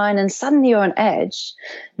feeling fine, and suddenly you're on edge.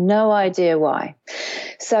 No idea why.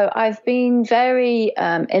 So I've been very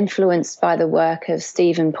influenced by the work of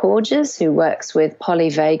Stephen Porges, who works with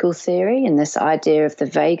polyvagal theory and this idea of the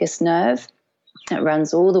vagus nerve. It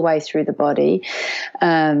runs all the way through the body,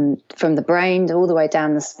 from the brain all the way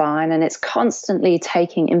down the spine, and it's constantly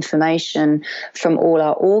taking information from all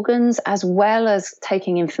our organs, as well as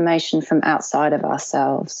taking information from outside of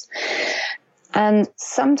ourselves. And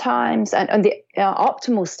sometimes, and our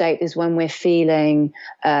optimal state is when we're feeling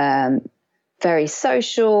very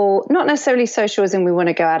social, not necessarily social as in we want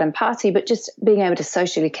to go out and party, but just being able to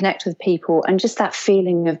socially connect with people, and just that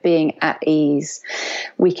feeling of being at ease.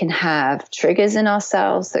 We can have triggers in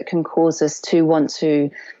ourselves that can cause us to want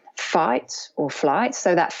to fight or flight.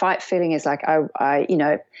 So that fight feeling is like,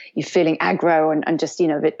 you're feeling aggro and just,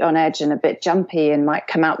 a bit on edge and a bit jumpy, and might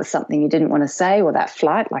come out with something you didn't want to say, or that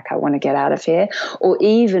flight, like I want to get out of here, or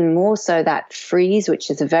even more so that freeze,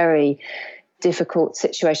 which is a very difficult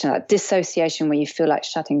situation, like dissociation, where you feel like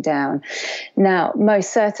shutting down. Now,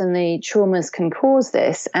 most certainly traumas can cause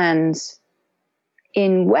this, and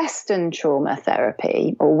in Western trauma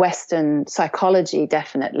therapy, or Western psychology,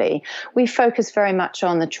 definitely, we focus very much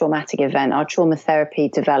on the traumatic event. Our trauma therapy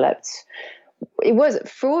developed,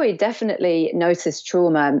 Freud definitely noticed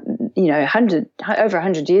trauma, over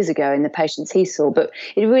 100 years ago in the patients he saw, but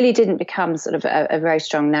it really didn't become sort of a very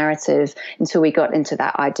strong narrative until we got into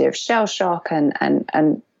that idea of shell shock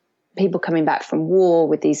and people coming back from war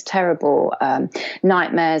with these terrible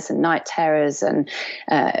nightmares and night terrors and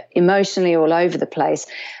emotionally all over the place.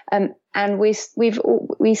 And we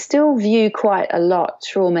still view quite a lot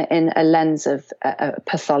trauma in a lens of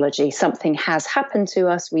pathology. Something has happened to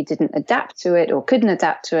us, we didn't adapt to it or couldn't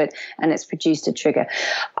adapt to it, and it's produced a trigger.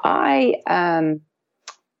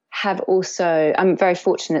 I'm very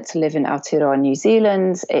fortunate to live in Aotearoa, New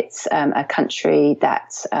Zealand. It's a country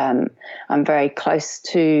that I'm very close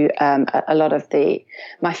to. A lot of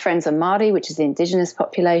my friends are Māori, which is the indigenous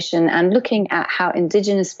population, and looking at how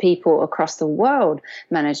indigenous people across the world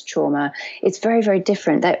manage trauma, it's very, very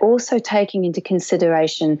different. They're also taking into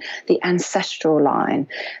consideration the ancestral line.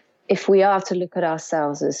 If we are to look at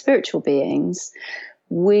ourselves as spiritual beings,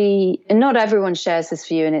 and not everyone shares this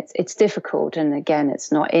view, and it's difficult. And again,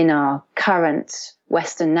 it's not in our current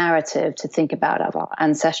Western narrative to think about our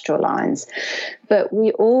ancestral lines. But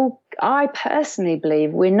I personally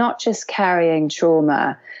believe we're not just carrying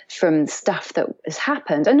trauma from stuff that has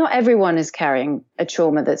happened, and not everyone is carrying a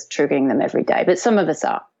trauma that's triggering them every day, but some of us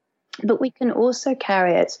are. But we can also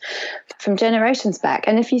carry it from generations back.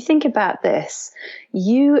 And if you think about this,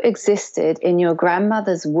 you existed in your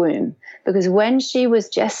grandmother's womb, because when she was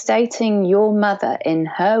gestating your mother in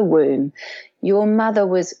her womb, your mother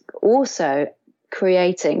was also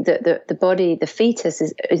creating the body. The fetus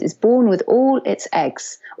is born with all its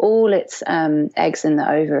eggs in the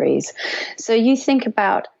ovaries. So you think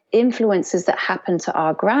about influences that happen to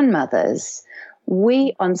our grandmothers.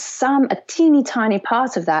 We, a teeny tiny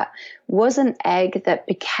part of that was an egg that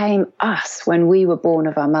became us when we were born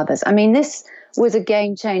of our mothers. I mean, this was a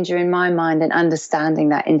game changer in my mind in understanding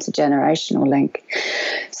that intergenerational link.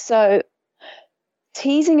 So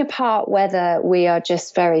teasing apart whether we are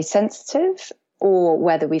just very sensitive or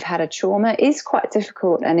whether we've had a trauma is quite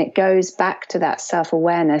difficult, and it goes back to that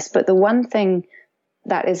self-awareness. But the one thing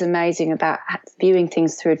that is amazing about viewing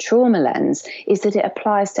things through a trauma lens is that it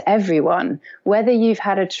applies to everyone, whether you've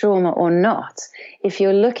had a trauma or not. If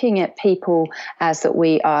you're looking at people as that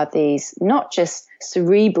we are these not just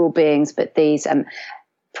cerebral beings, but these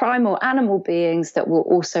primal animal beings that will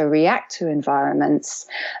also react to environments,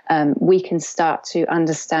 we can start to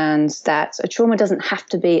understand that a trauma doesn't have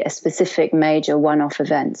to be a specific major one-off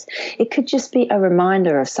event. It could just be a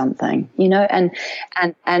reminder of something, and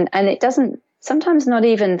it doesn't, sometimes not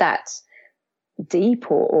even that deep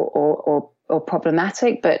or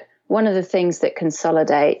problematic, but one of the things that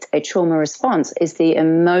consolidate a trauma response is the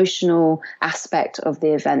emotional aspect of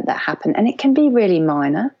the event that happened. And it can be really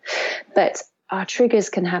minor, but our triggers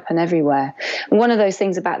can happen everywhere. And one of those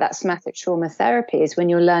things about that somatic trauma therapy is when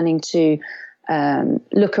you're learning to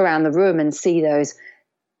look around the room and see those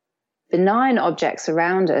benign objects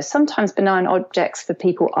around us. Sometimes benign objects for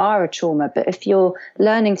people are a trauma, but if you're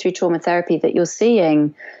learning through trauma therapy that you're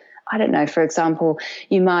seeing, I don't know, for example,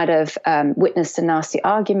 you might have witnessed a nasty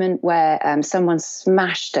argument where someone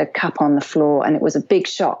smashed a cup on the floor and it was a big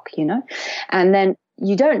shock, and then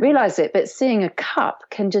you don't realize it, but seeing a cup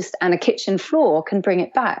and a kitchen floor can bring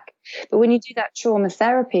it back. But when you do that trauma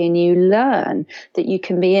therapy and you learn that you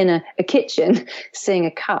can be in a kitchen seeing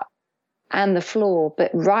a cup and the floor, but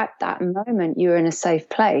right that moment you're in a safe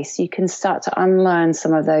place, you can start to unlearn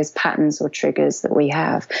some of those patterns or triggers that we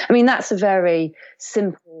have. I mean, that's a very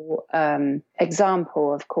simple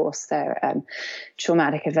example. Of course, there are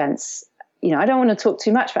traumatic events. I don't want to talk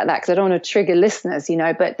too much about that because I don't want to trigger listeners,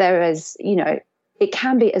 but there is, it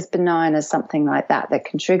can be as benign as something like that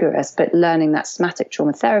can trigger us, but learning that somatic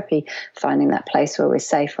trauma therapy, finding that place where we're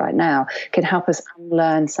safe right now, can help us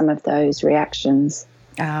unlearn some of those reactions.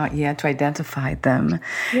 To identify them.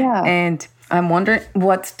 Yeah. And I'm wondering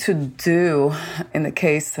what to do in the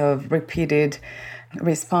case of repeated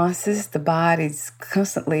responses. The body's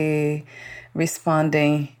constantly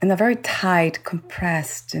responding in a very tight,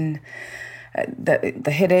 compressed, and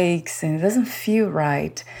the headaches, and it doesn't feel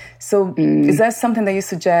right. So is that something that you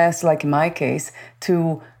suggest, like in my case,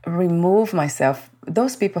 to remove myself?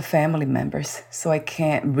 Those people are family members, so I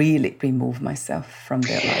can't really remove myself from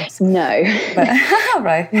their lives. No. But,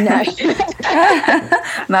 right. No.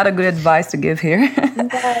 Not a good advice to give here. No,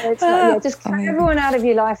 it's not. Just cut everyone out of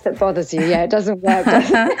your life that bothers you. Yeah, it doesn't work.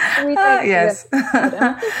 Yes.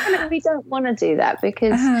 We don't want to do that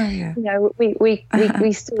because,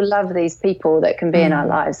 we still love these people that can be in our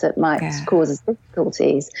lives that might cause us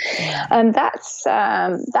difficulties. And that's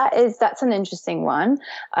an interesting one.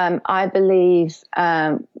 I believe,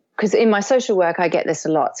 because in my social work, I get this a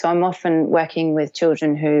lot. So I'm often working with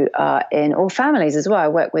children who are or families as well. I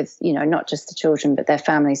work with, not just the children, but their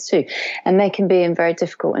families too. And they can be in very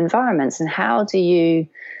difficult environments. And how do you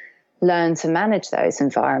learn to manage those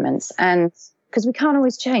environments? And because we can't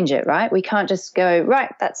always change it, right? We can't just go,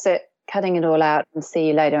 right, that's it, cutting it all out and see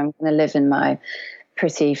you later. I'm going to live in my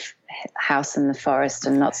pretty house in the forest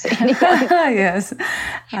and not see anyone. Yes,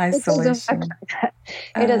 isolation.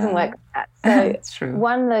 It doesn't work like that. So it's true.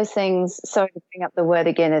 One of those things, sorry to bring up the word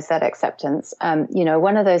again, is that acceptance.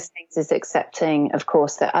 One of those things is accepting, of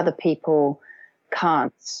course, that other people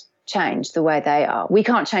can't change the way they are. We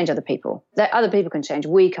can't change other people. That other people can change.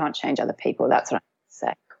 We can't change other people. That's what I'm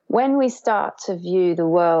saying. When we start to view the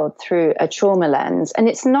world through a trauma lens, and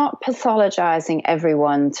it's not pathologizing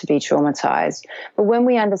everyone to be traumatized, but when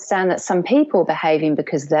we understand that some people behaving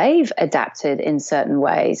because they've adapted in certain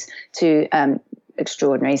ways to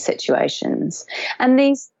extraordinary situations, and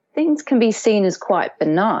these things can be seen as quite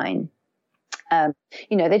benign.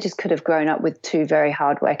 They just could have grown up with two very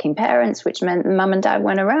hardworking parents, which meant mum and dad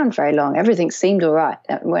weren't around very long. Everything seemed all right.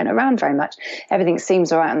 Weren't around very much. Everything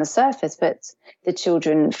seems all right on the surface, but the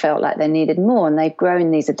children felt like they needed more, and they've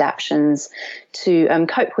grown these adaptations to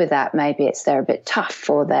cope with that. Maybe it's they're a bit tough,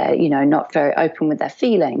 or they're, not very open with their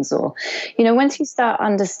feelings, or, once you start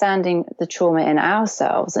understanding the trauma in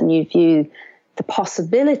ourselves and you view the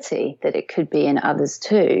possibility that it could be in others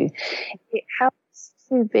too, it helps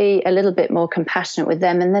to be a little bit more compassionate with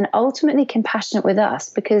them, and then ultimately compassionate with us,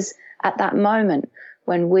 because at that moment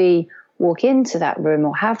when we walk into that room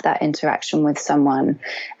or have that interaction with someone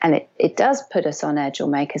and it does put us on edge or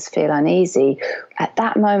make us feel uneasy, at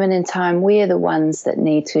that moment in time we are the ones that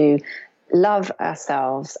need to love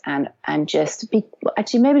ourselves and just be,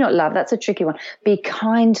 actually maybe not love, that's a tricky one, be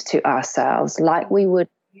kind to ourselves like we would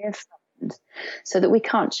a friend, so that we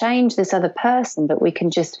can't change this other person, but we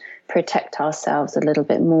can just protect ourselves a little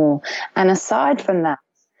bit more. And aside from that,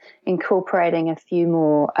 incorporating a few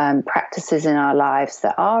more practices in our lives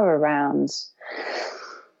that are around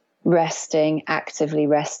resting, actively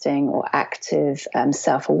resting, or active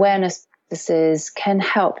self-awareness practices can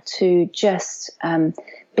help to just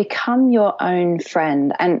become your own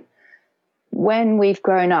friend. And when we've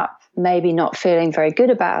grown up, maybe not feeling very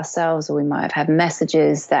good about ourselves, or we might have had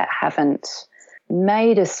messages that haven't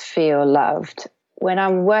made us feel loved. When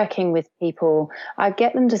I'm working with people, I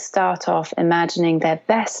get them to start off imagining their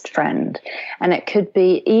best friend. And it could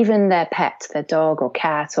be even their pet, their dog or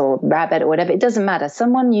cat or rabbit or whatever. It doesn't matter.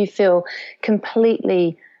 Someone you feel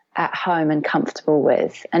completely at home and comfortable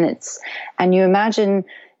with. And you imagine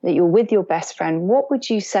that you're with your best friend. What would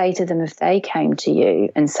you say to them if they came to you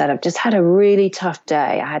and said, I've just had a really tough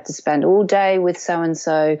day. I had to spend all day with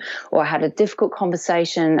so-and-so, or I had a difficult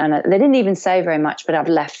conversation and they didn't even say very much, but I've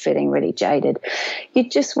left feeling really jaded. You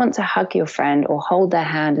just want to hug your friend or hold their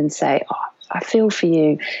hand and say, oh, I feel for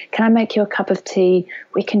you. Can I make you a cup of tea?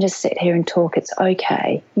 We can just sit here and talk. It's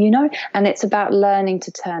okay, And it's about learning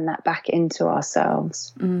to turn that back into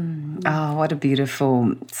ourselves. Oh, what a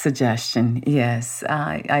beautiful suggestion. Yes,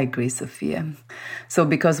 I agree, Sophia. So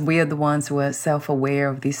because we are the ones who are self-aware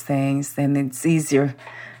of these things, then it's easier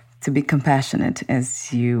to be compassionate,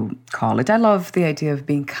 as you call it. I love the idea of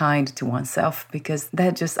being kind to oneself, because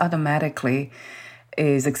that just automatically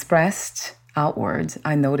is expressed outwards.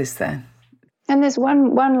 I noticed that. And there's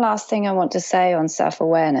one last thing I want to say on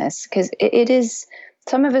self-awareness, because it is,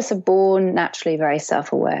 some of us are born naturally very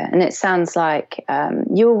self-aware. And it sounds like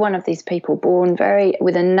you're one of these people born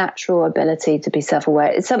with a natural ability to be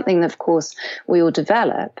self-aware. It's something that, of course, we all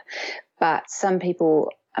develop. But some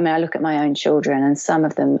people, I look at my own children, and some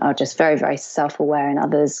of them are just very, very self-aware, and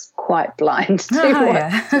others quite blind to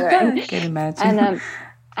what's doing. I can imagine.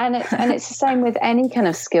 And it's the same with any kind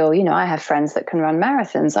of skill. I have friends that can run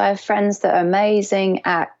marathons. I have friends that are amazing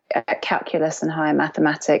at calculus and higher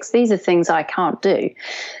mathematics. These are things I can't do.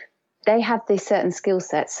 They have these certain skill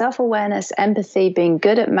sets: self-awareness, empathy, being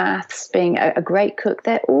good at maths, being a great cook.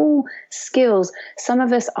 They're all skills some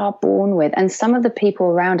of us are born with, and some of the people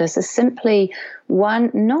around us are simply, one,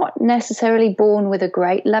 not necessarily born with a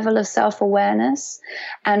great level of self-awareness,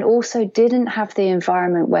 and also didn't have the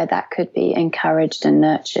environment where that could be encouraged and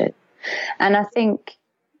nurtured. And I think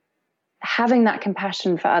having that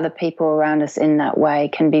compassion for other people around us in that way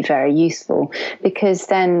can be very useful, because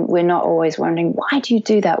then we're not always wondering, why do you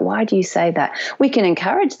do that? Why do you say that? We can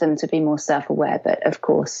encourage them to be more self-aware, but of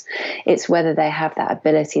course it's whether they have that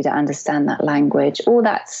ability to understand that language, or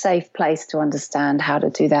that safe place to understand how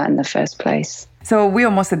to do that in the first place. So we're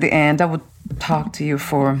almost at the end. I would talk to you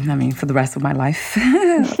for the rest of my life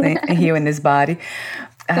here in this body.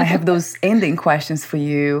 I have those ending questions for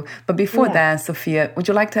you. But before that, Sophia, would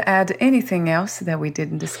you like to add anything else that we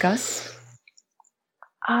didn't discuss?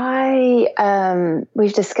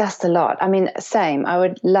 We've discussed a lot. Same. I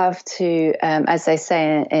would love to, as they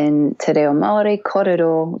say in Te Reo Māori,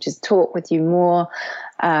 korero, which is talk with you more.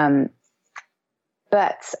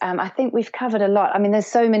 But I think we've covered a lot. I mean, there's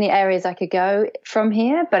so many areas I could go from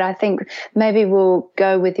here, but I think maybe we'll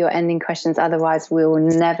go with your ending questions. Otherwise, we will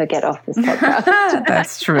never get off this podcast.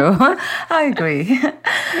 That's true. I agree.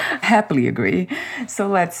 Happily agree. So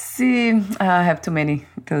let's see. I have too many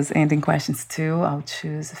those ending questions too. I'll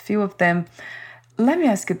choose a few of them. Let me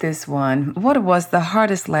ask you this one. What was the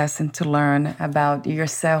hardest lesson to learn about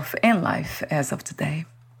yourself and life as of today?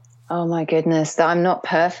 Oh my goodness, I'm not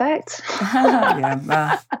perfect.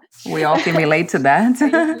 We all can relate to that.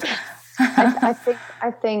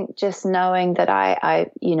 I think just knowing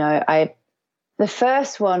that the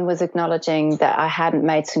first one was acknowledging that I hadn't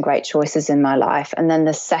made some great choices in my life. And then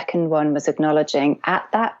the second one was acknowledging at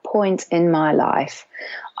that point in my life,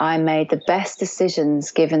 I made the best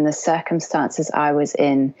decisions given the circumstances I was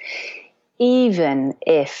in, even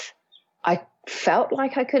if I felt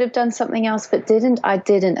like I could have done something else but didn't. I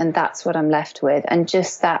didn't, and that's what I'm left with. And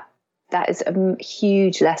just that is a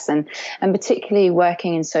huge lesson. And particularly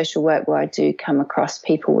working in social work, where I do come across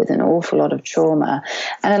people with an awful lot of trauma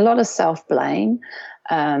and a lot of self-blame,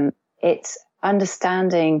 it's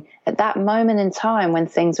understanding at that moment in time when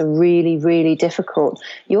things are really, really difficult,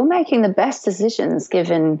 you're making the best decisions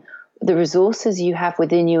given the resources you have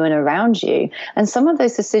within you and around you. And some of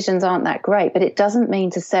those decisions aren't that great, but it doesn't mean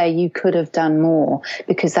to say you could have done more,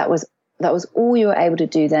 because that was all you were able to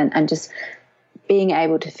do then. And just being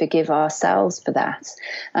able to forgive ourselves for that.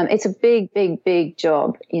 It's a big, big, big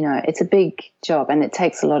job. It's a big job and it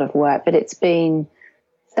takes a lot of work, but it's been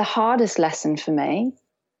the hardest lesson for me.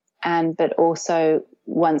 But also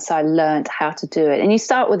once I learned how to do it. And you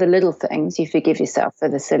start with the little things. You forgive yourself for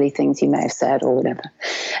the silly things you may have said or whatever.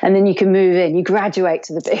 And then you can move in. You graduate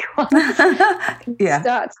to the big ones. Yeah,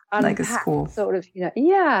 start to unpack, like a school. Sort of,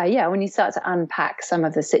 when you start to unpack some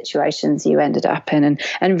of the situations you ended up in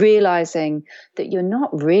and realizing that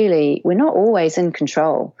we're not always in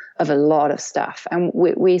control of a lot of stuff. And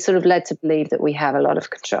we sort of led to believe that we have a lot of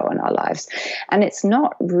control in our lives. And it's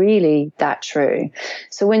not really that true.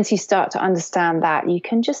 So once you start to understand that, you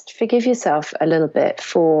can just forgive yourself a little bit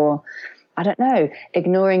for, I don't know,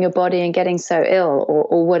 ignoring your body and getting so ill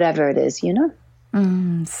or whatever it is,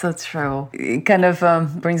 So true. It kind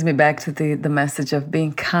of brings me back to the message of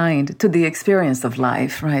being kind to the experience of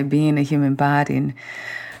life, right? Being a human body, and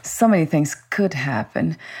so many things could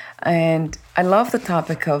happen. And I love the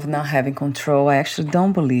topic of not having control. I actually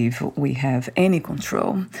don't believe we have any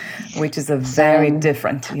control, which is a very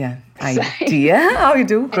different idea. How you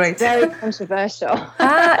do? Great. It's very controversial.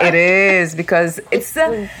 It is, because it's a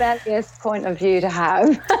rebellious point of view to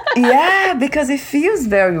have. Yeah, because it feels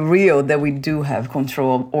very real that we do have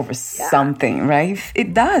control over something, right?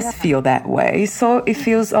 It does feel that way. So it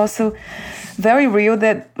feels also very real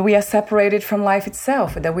that we are separated from life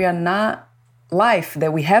itself, that we are not life,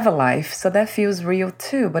 that we have a life. So that feels real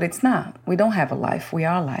too, but it's not. We don't have a life. We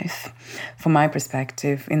are life, from my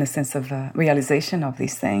perspective, in the sense of realization of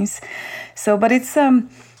these things. So, but it's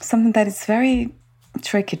something that is very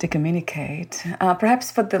tricky to communicate.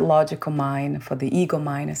 Perhaps for the logical mind, for the ego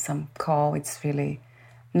mind, as some call, it's really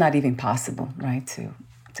not even possible, right, to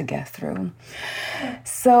get through.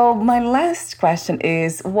 So my last question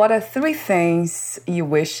is, what are 3 things you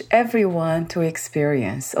wish everyone to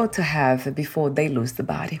experience or to have before they lose the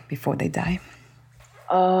body, before they die?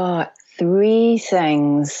 3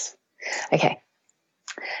 things. Okay.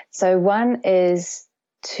 So one is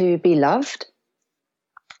to be loved,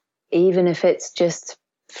 even if it's just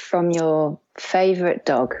from your favorite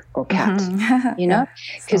dog or cat,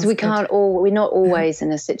 because we're not always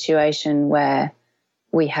in a situation where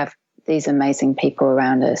we have these amazing people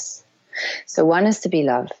around us. So one is to be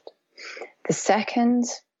loved. The second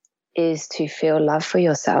is to feel love for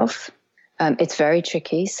yourself. It's very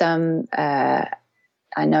tricky. I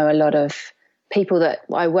know a lot of people that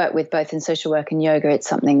I work with, both in social work and yoga, it's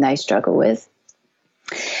something they struggle with.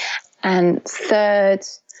 And third,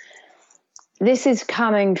 this is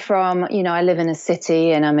coming from, I live in a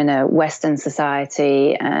city and I'm in a Western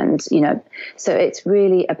society. And, so it's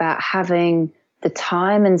really about having the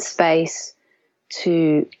time and space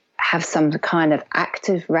to have some kind of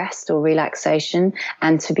active rest or relaxation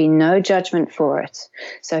and to be no judgment for it.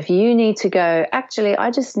 So if you need to go, actually, I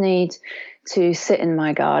just need to sit in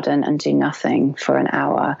my garden and do nothing for an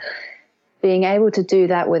hour, being able to do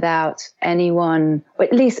that without anyone, or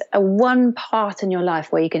at least one part in your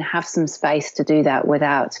life where you can have some space to do that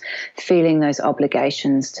without feeling those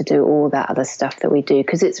obligations to do all that other stuff that we do.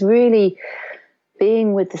 Because it's really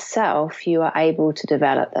being with the self, you are able to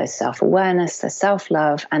develop those self-awareness, the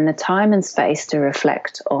self-love, and the time and space to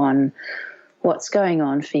reflect on what's going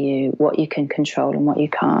on for you, what you can control and what you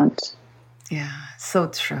can't. Yeah, so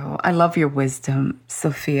true. I love your wisdom,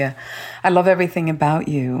 Sophia. I love everything about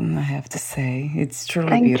you, I have to say. It's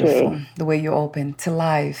truly beautiful. The way you open to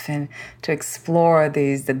life and to explore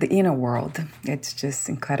the inner world. It's just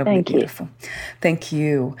incredibly beautiful. Thank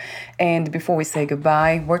you. And before we say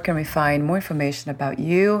goodbye, where can we find more information about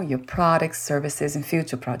you, your products, services, and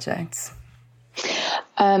future projects?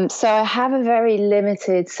 So I have a very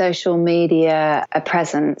limited social media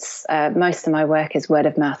presence. Most of my work is word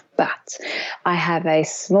of mouth, but I have a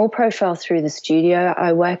small profile through the studio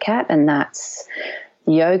I work at, and that's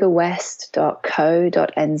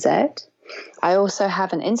yogawest.co.nz. I also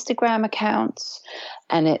have an Instagram account,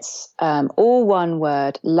 and it's all one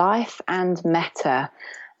word, Life and Metta.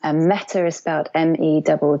 And metta is spelled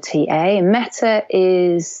METTA. Metta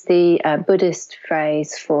is the Buddhist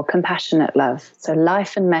phrase for compassionate love. So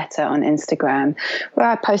Life and Metta on Instagram, where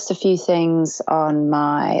I post a few things on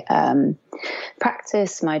my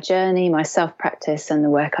practice, my journey, my self-practice, and the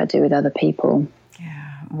work I do with other people.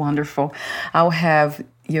 Yeah, wonderful. I'll have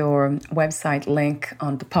your website link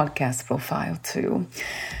on the podcast profile too.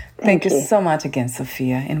 Thank you so much again,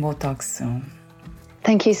 Sophia, and we'll talk soon.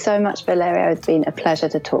 Thank you so much, Valeria. It's been a pleasure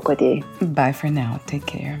to talk with you. Bye for now. Take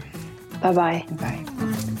care. Bye-bye. Bye.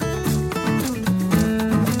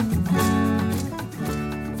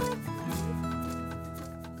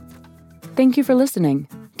 Thank you for listening.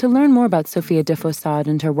 To learn more about Sophia de Fossard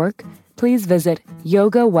and her work, please visit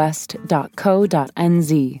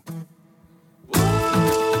yogawest.co.nz.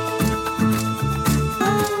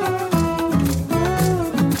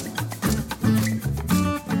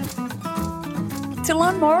 To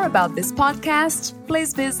learn more about this podcast,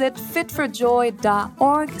 please visit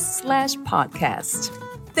fitforjoy.org/podcast.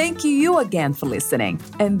 Thank you again for listening,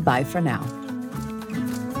 and bye for now.